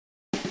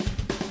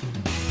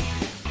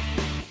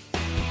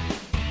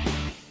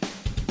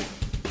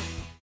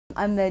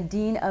I'm the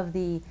Dean of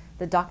the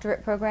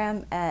doctorate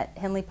program at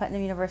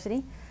Henley-Putnam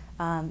University.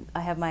 I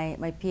have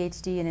my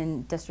PhD in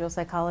industrial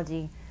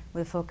psychology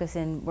with a focus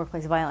in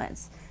workplace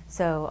violence.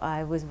 So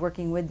I was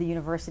working with the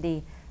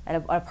university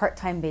at a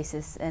part-time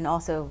basis and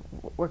also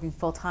working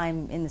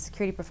full-time in the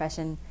security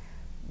profession.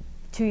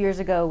 2 years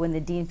ago, when the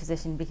dean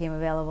position became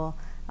available,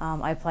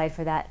 I applied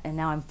for that, and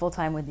now I'm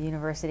full-time with the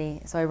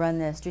university. So I run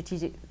the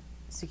strategic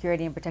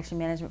security and protection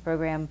management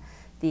program,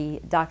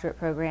 the doctorate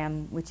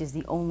program, which is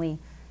the only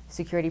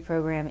security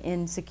program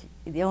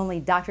the only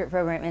doctorate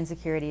program in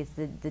security. It's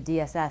the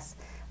DSS,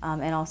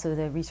 and also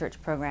the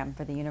research program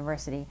for the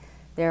university.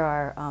 There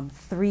are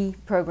 3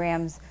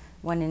 programs,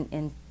 one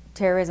in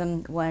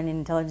terrorism, one in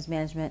intelligence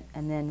management,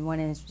 and then one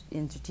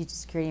in strategic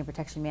security and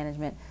protection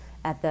management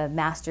at the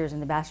master's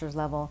and the bachelor's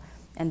level,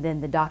 and then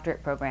the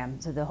doctorate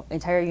program. So the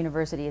entire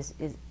university is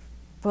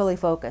fully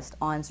focused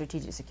on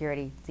strategic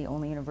security. It's the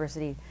only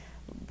university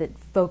that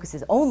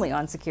focuses only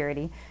on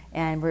security,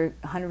 and we're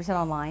 100%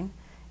 online.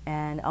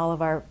 And all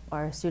of our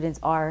students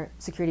are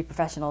security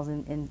professionals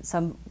in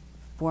some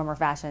form or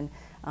fashion.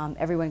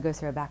 Everyone goes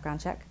through a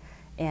background check.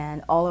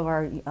 And all of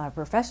our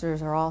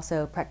professors are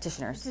also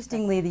practitioners.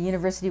 Interestingly, the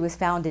university was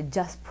founded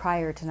just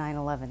prior to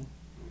 9/11,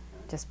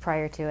 just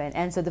prior to it.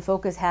 And so the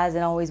focus has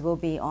and always will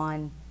be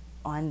on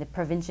the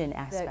prevention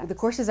aspect. The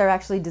courses are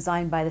actually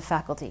designed by the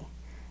faculty.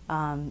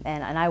 And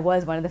I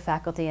was one of the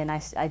faculty, and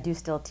I do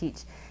still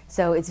teach.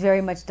 So it's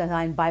very much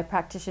designed by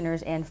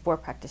practitioners and for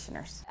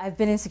practitioners. I've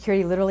been in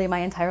security literally my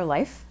entire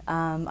life.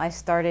 I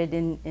started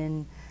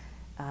in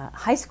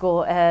high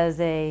school as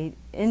an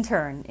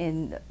intern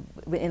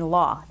in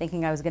law,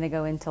 thinking I was going to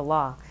go into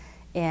law.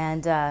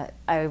 And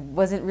I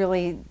wasn't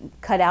really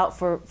cut out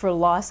for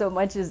law so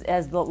much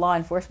as the law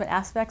enforcement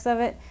aspects of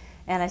it.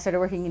 And I started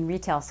working in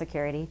retail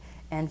security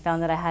and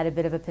found that I had a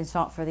bit of a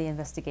penchant for the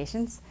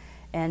investigations.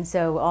 And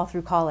so all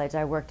through college,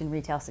 I worked in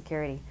retail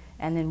security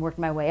and then worked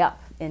my way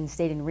up and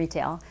stayed in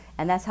retail.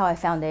 And that's how I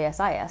found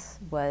ASIS,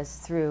 was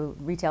through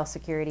retail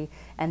security,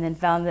 and then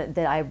found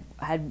that I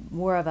had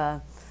more of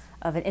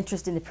an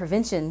interest in the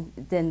prevention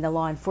than the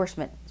law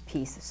enforcement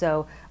piece.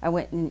 So I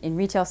went in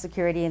retail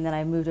security, and then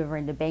I moved over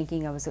into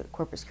banking. I was a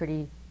corporate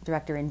security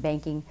director in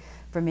banking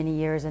for many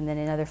years, and then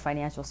in other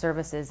financial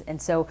services.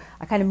 And so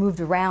I kind of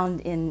moved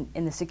around in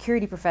the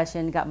security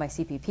profession, got my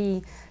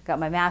CPP, got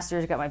my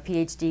master's, got my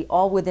PhD,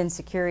 all within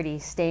security,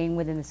 staying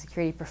within the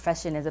security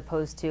profession as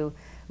opposed to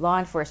law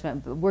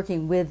enforcement, but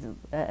working with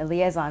a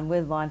liaison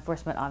with law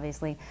enforcement,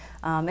 obviously.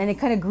 And it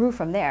kind of grew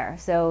from there.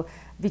 So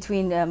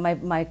between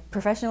my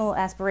professional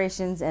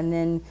aspirations and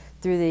then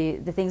through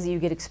the things that you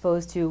get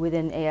exposed to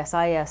within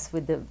ASIS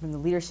from the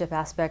leadership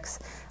aspects,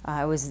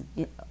 I was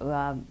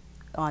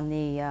on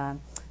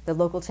the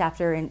local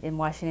chapter in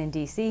Washington,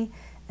 D.C.,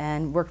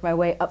 and worked my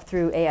way up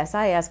through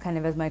ASIS. Kind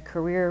of as my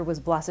career was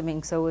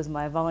blossoming, so was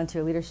my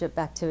volunteer leadership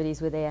activities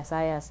with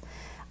ASIS,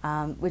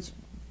 which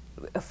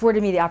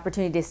afforded me the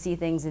opportunity to see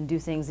things and do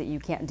things that you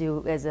can't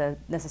do as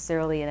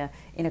necessarily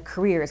in a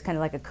career. It's kind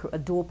of like a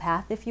dual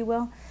path, if you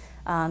will.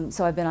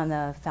 So I've been on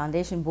the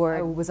foundation board.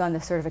 I was on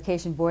the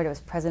certification board. I was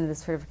president of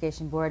the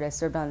certification board. I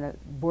served on the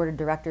board of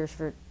directors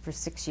for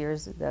 6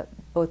 years,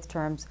 both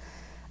terms.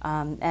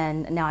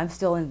 And now I'm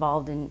still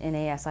involved in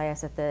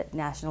ASIS at the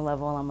national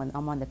level.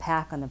 I'm on the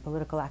PAC, on the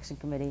Political Action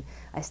Committee.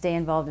 I stay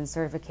involved in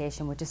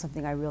certification, which is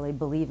something I really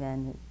believe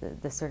in,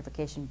 the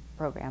certification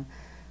program.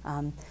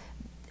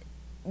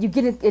 You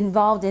get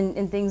involved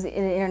in things at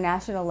an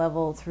international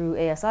level through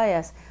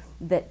ASIS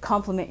that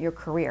complement your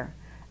career.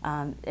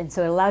 And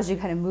so it allows you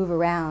to kind of move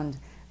around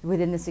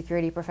within the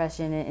security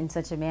profession in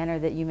such a manner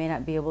that you may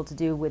not be able to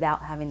do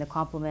without having the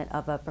complement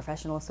of a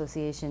professional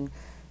association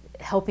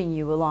helping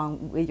you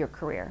along with your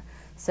career.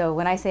 So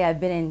when I say I've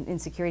been in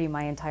security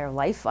my entire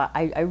life,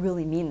 I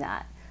really mean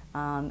that.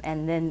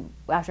 And then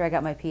after I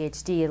got my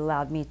PhD, it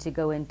allowed me to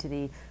go onto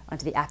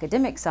the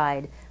academic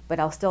side, but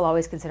I'll still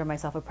always consider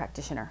myself a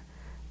practitioner,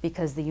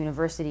 because the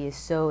university is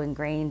so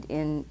ingrained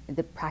in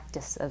the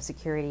practice of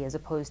security as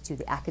opposed to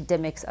the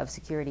academics of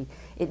security.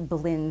 It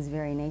blends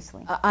very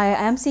nicely. I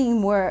am seeing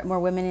more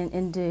women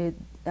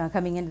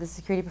coming into the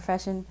security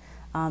profession.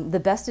 The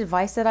best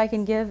advice that I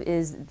can give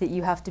is that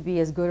you have to be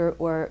as good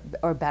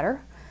or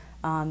better.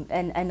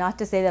 And not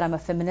to say that I'm a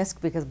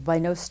feminist, because by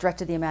no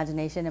stretch of the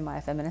imagination am I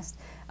a feminist.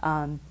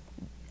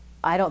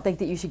 I don't think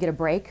that you should get a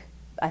break.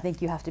 I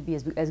think you have to be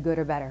as good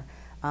or better.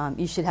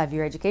 You should have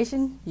your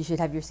education, you should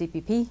have your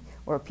CPP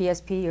or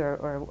PSP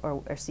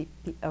or CP,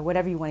 or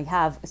whatever you want to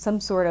have,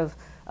 some sort of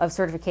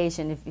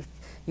certification. If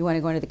you want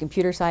to go into the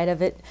computer side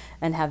of it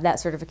and have that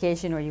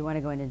certification, or you want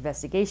to go into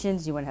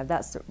investigations, you want to have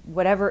that,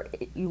 whatever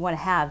you want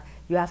to have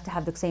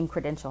the same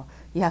credential.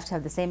 You have to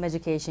have the same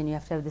education, you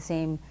have to have the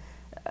same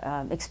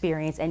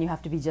experience, and you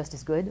have to be just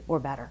as good or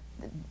better.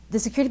 The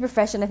security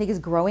profession, I think, is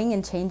growing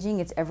and changing.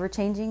 It's ever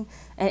changing,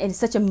 and it's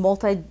such a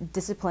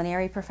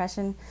multidisciplinary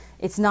profession.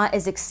 It's not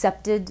as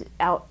accepted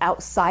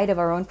outside of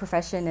our own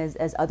profession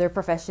as other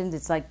professions.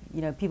 It's like,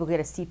 you know, people get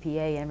a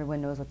CPA and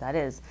everyone knows what that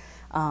is.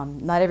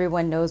 Not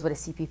everyone knows what a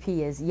CPP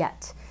is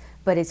yet,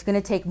 but it's going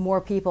to take more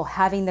people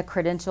having the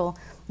credential,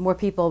 more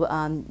people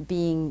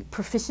being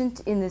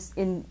proficient in this,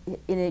 in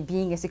it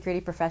being a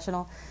security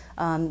professional.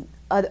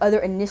 Other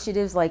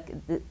initiatives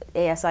like the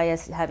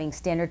ASIS having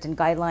standards and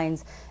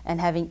guidelines and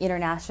having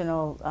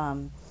international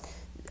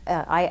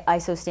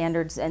ISO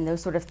standards and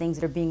those sort of things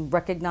that are being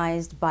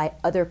recognized by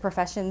other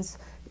professions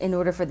in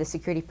order for the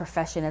security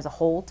profession as a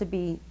whole to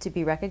be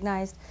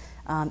recognized.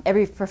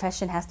 Every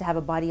profession has to have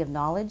a body of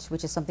knowledge,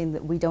 which is something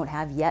that we don't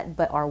have yet,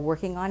 but are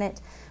working on it,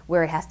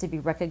 where it has to be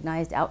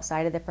recognized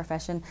outside of the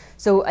profession.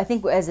 So I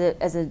think as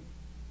a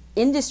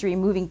industry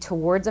moving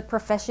towards a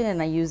profession,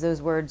 and I use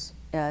those words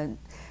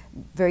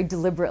very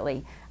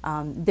deliberately,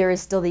 there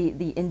is still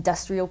the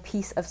industrial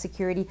piece of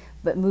security,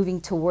 but moving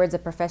towards a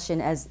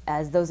profession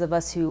as those of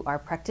us who are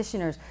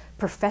practitioners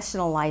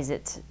professionalize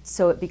it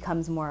so it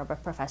becomes more of a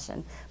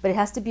profession. But it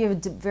has to be a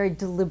very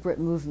deliberate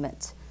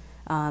movement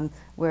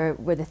where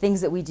the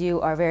things that we do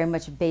are very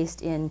much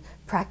based in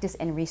practice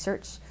and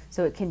research,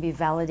 so it can be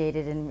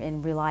validated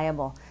and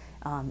reliable.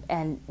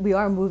 And we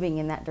are moving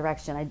in that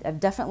direction. I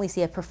definitely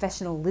see a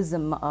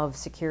professionalism of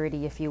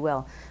security, if you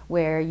will,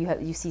 where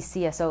you see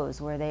CSOs,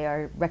 where they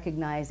are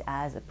recognized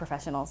as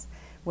professionals,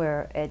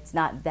 where it's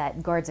not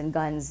that guards and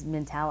guns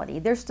mentality.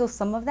 There's still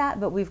some of that,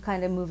 but we've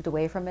kind of moved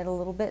away from it a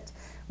little bit,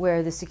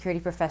 where the security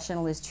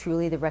professional is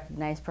truly the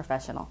recognized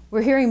professional.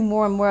 We're hearing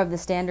more and more of the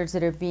standards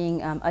that are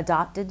being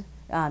adopted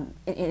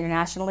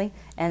internationally,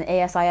 and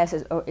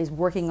ASIS is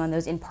working on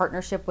those in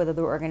partnership with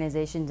other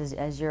organizations,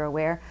 as you're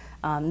aware,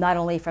 not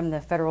only from the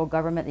federal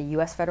government, the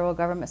U.S. federal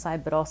government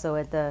side, but also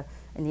in the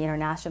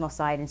international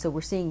side. And so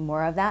we're seeing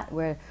more of that,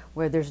 where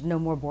there's no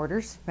more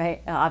borders,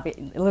 right?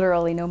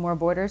 Literally no more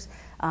borders.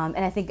 And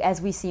I think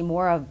as we see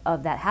more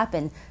of that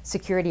happen,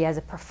 security as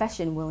a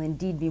profession will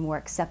indeed be more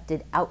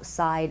accepted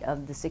outside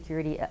of the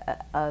security,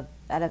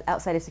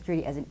 outside of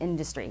security as an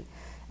industry.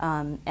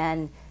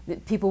 And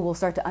people will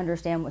start to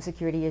understand what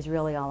security is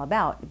really all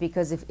about,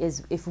 because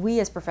if we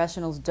as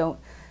professionals don't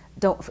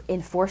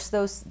enforce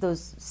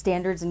those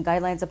standards and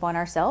guidelines upon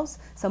ourselves,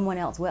 someone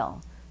else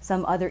will.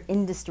 Some other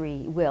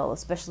industry will,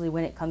 especially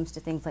when it comes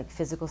to things like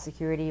physical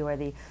security or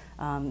the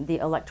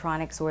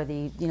electronics or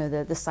the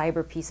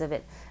cyber piece of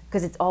it,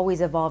 because it's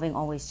always evolving,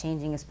 always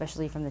changing,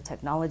 especially from the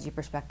technology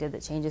perspective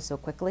that changes so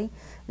quickly,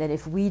 that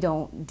if we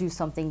don't do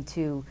something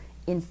to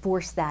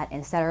enforce that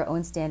and set our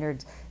own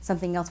standards,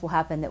 something else will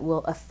happen that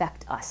will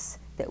affect us,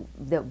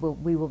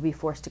 we will be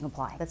forced to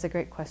comply. That's a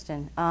great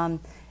question.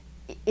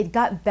 It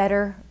got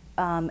better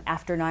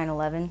after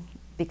 9/11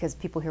 because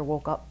people here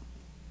woke up.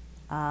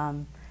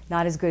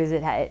 Not as good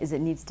as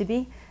it needs to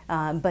be,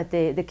 but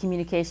the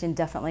communication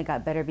definitely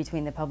got better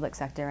between the public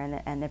sector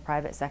and the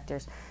private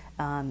sectors.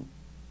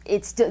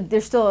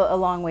 There's still a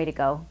long way to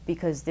go,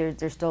 because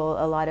there's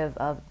still a lot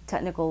of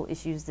technical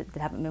issues that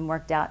haven't been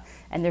worked out,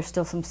 and there's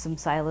still some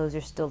silos.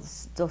 There's still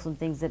some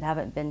things that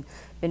haven't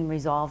been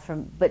resolved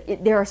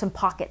but there are some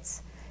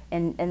pockets,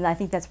 and I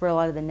think that's where a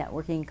lot of the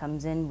networking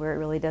comes in, where it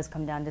really does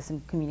come down to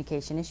some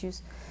communication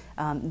issues.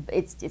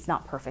 It's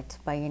not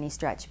perfect by any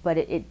stretch, but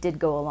it did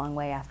go a long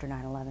way after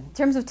 9/11. In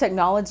terms of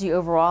technology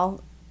overall,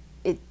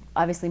 it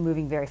obviously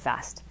moving very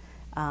fast.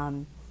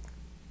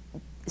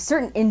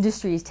 Certain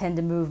industries tend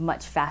to move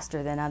much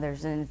faster than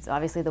others, and it's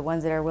obviously the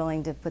ones that are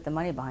willing to put the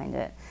money behind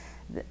it.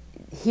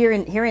 Here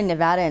in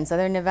Nevada, in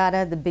southern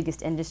Nevada, the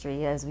biggest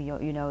industry, as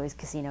you know, is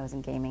casinos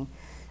and gaming.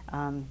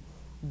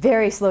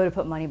 Very slow to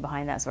put money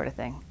behind that sort of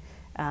thing,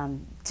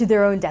 to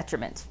their own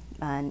detriment.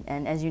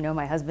 And as you know,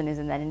 my husband is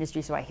in that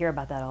industry, so I hear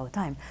about that all the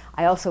time.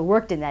 I also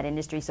worked in that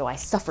industry, so I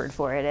suffered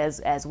for it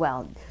as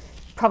well.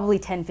 Probably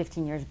 10,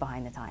 15 years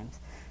behind the times.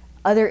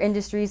 Other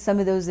industries, some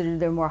of those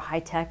that are more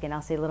high-tech and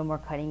I'll say a little more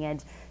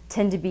cutting-edge,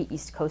 tend to be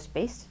East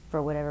Coast-based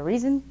for whatever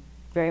reason.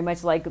 Very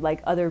much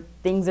like other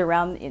things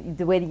around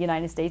the way the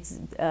United States,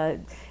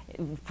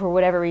 for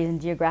whatever reason,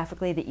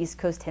 geographically, the East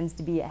Coast tends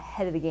to be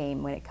ahead of the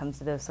game when it comes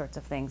to those sorts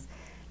of things.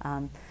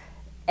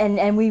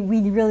 And we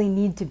really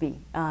need to be.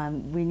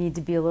 We need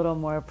to be a little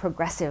more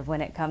progressive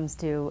when it comes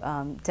to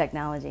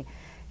technology.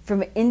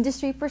 From an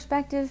industry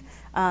perspective,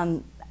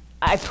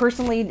 I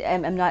personally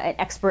am not an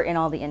expert in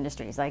all the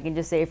industries. I can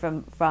just say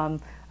from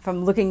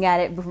looking at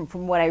it,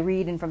 from what I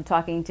read and from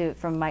talking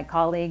from my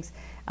colleagues,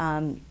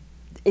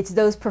 it's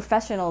those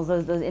professionals,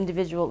 those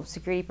individual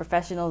security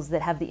professionals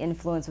that have the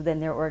influence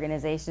within their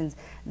organizations,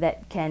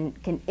 that can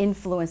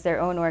influence their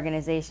own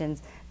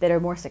organizations, that are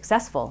more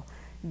successful,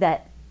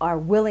 that are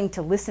willing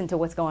to listen to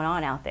what's going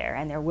on out there,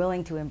 and they're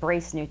willing to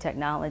embrace new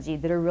technology,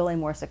 that are really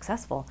more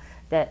successful,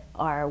 that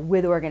are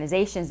with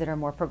organizations that are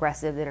more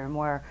progressive, that are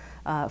more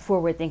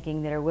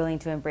forward-thinking, that are willing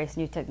to embrace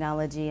new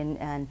technology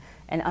and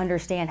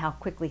understand how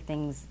quickly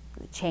things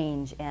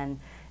change, and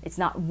it's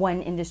not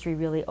one industry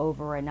really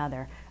over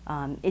another.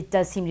 It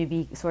does seem to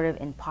be sort of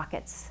in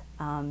pockets,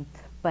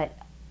 but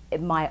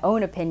my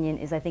own opinion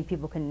is I think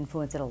people can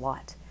influence it a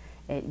lot.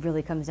 It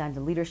really comes down to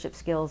leadership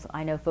skills.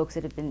 I know folks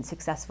that have been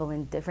successful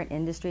in different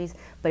industries,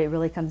 but it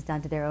really comes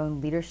down to their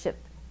own leadership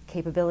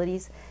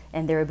capabilities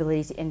and their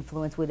ability to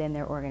influence within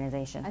their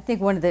organization. I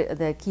think one of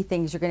the key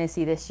things you're going to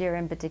see this year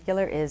in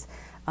particular is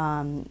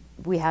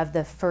we have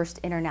the first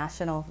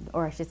international,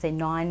 or I should say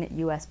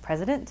non-US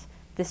president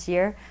this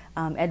year.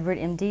 Edward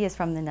MD is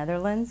from the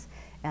Netherlands,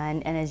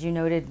 and as you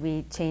noted,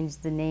 we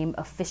changed the name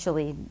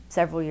officially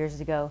several years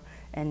ago,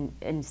 and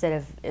instead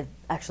of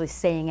actually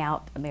saying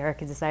out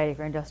American Society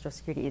for Industrial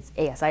Security, it's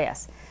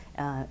ASIS,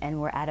 and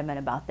we're adamant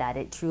about that.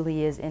 It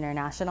truly is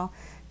international.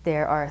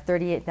 There are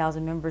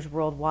 38,000 members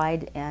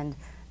worldwide, and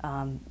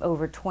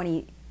over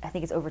 20, I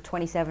think it's over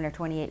 27 or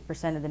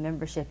 28% of the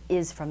membership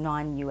is from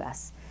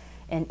non-US.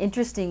 And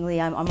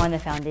interestingly, I'm on the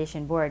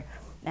foundation board,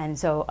 and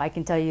so I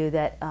can tell you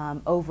that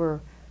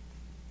over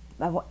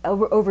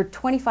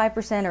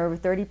 25% or over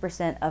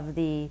 30% of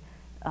the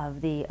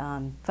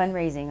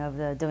fundraising, of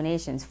the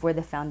donations for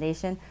the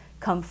foundation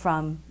come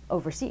from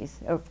overseas,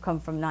 or come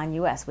from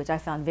non-US, which I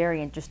found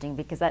very interesting,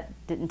 because that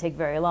didn't take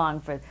very long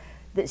for.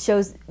 That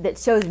shows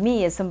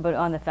me, as somebody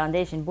on the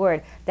foundation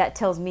board, that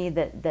tells me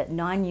that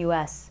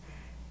non-US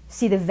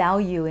see the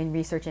value in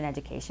research and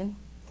education,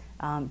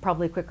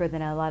 probably quicker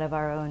than a lot of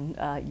our own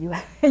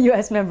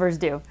US members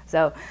do.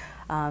 So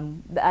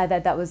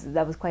that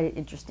was quite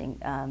interesting,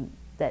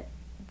 that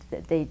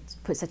they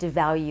put such a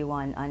value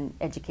on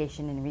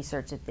education and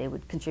research that they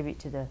would contribute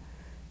to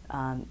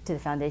the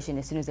foundation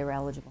as soon as they were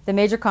eligible. The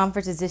major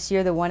conferences this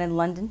year, the one in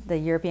London, the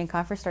European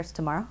conference, starts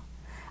tomorrow.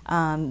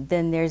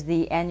 Then there's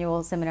the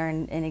annual seminar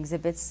and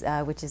exhibits,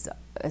 which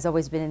has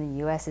always been in the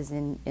U.S., is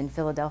in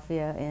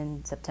Philadelphia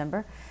in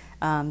September.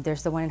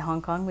 There's the one in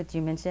Hong Kong, which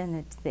you mentioned,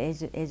 it's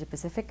the Asia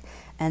Pacific.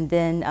 And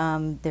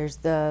then there's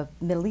the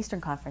Middle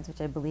Eastern Conference,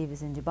 which I believe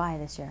is in Dubai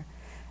this year.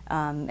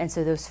 And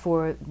so those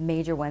four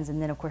major ones,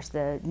 and then of course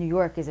the New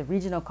York is a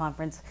regional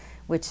conference,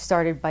 which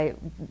started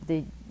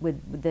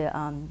with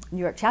the New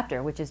York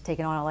chapter, which has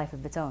taken on a life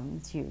of its own.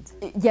 It's huge.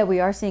 Yeah, we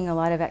are seeing a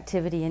lot of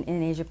activity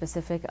in Asia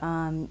Pacific,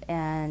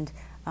 and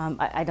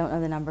I don't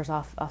know the numbers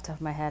off the top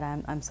of my head.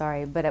 I'm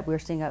sorry, but we're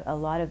seeing a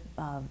lot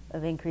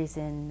of increase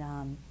in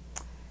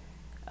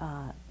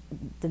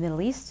the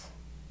Middle East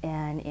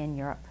and in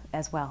Europe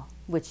as well,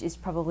 which is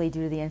probably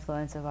due to the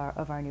influence of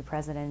our new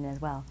president as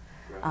well.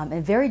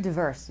 And very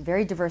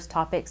diverse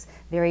topics,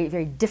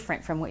 very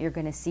different from what you're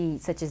going to see,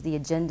 such as the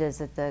agendas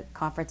at the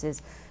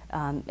conferences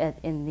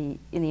in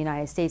the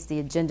United States. The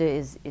agenda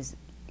is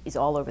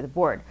all over the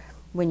board.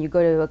 When you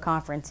go to a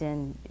conference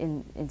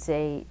in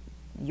say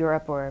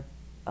Europe, or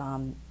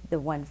the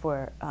one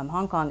for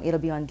Hong Kong, it'll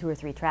be on 2 or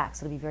 3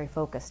 tracks. It'll be very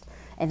focused,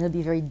 and it'll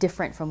be very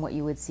different from what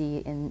you would see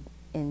in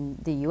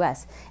the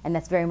U.S. And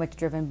that's very much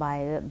driven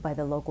by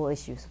the local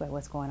issues, by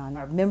what's going on.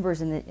 Our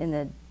members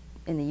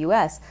in the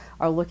U.S.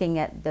 are looking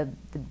at the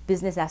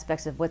business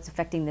aspects of what's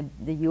affecting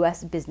the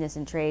U.S. business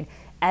and trade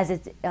as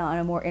it's on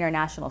a more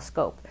international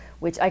scope,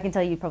 which I can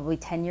tell you probably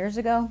 10 years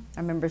ago,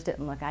 our members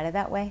didn't look at it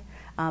that way.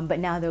 But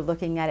now they're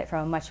looking at it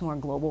from a much more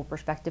global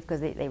perspective, because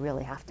they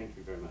really have to. Thank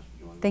you very much for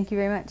joining us. Thank you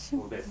very much.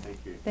 All the best.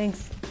 Thank you.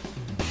 Thanks.